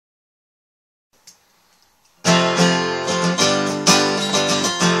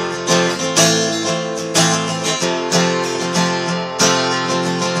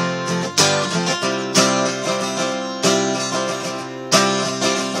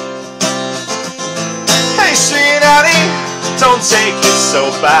don't take it so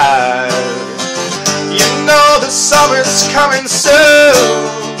bad. You know the summer's coming soon,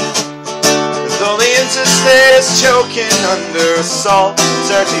 though the interstate is choking under salt and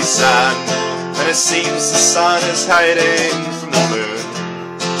dirty sand, and it seems the sun is hiding from the moon.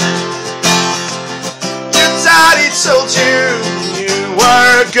 Your daddy told you you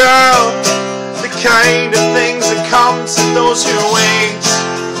were a girl, the kind of things that come to those who wait.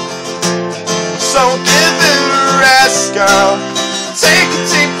 So give it a rest, girl, take a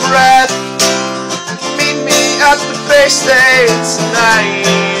deep breath, meet me at the Bay State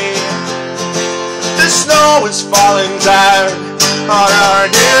tonight. The snow is falling down on our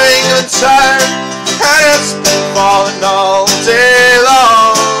New England town, and it's been falling all day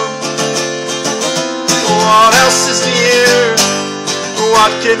long. What else is new?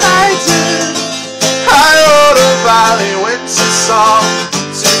 What can I do? I wrote a Valley Winter song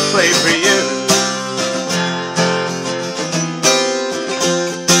to play for you.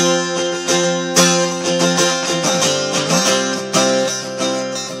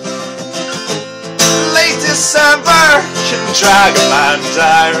 December can drag a man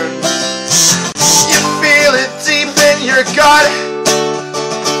down. You feel it deep in your gut.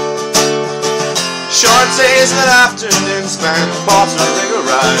 Short days and afternoons spent pottering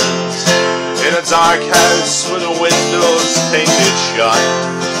around in a dark house with the windows painted shut.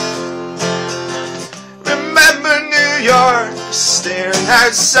 Remember New York staring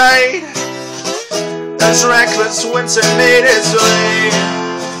outside as reckless winter made its way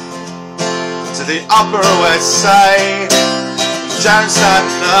to the Upper West Side, down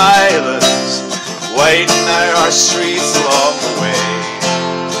Staten Island, waiting out our streets along the way.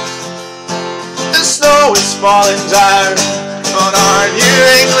 The snow is falling down on our New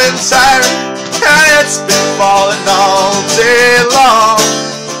England town, and it's been falling all day long.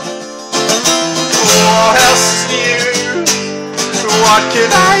 What else is new? What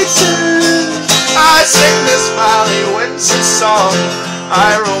can I do? I sing this Valley Winter song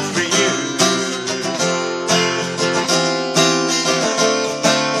I wrote for you.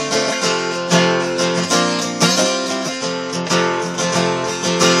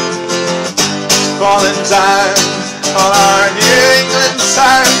 Falling down on our New England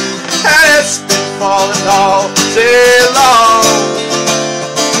town, and it's been falling all day long.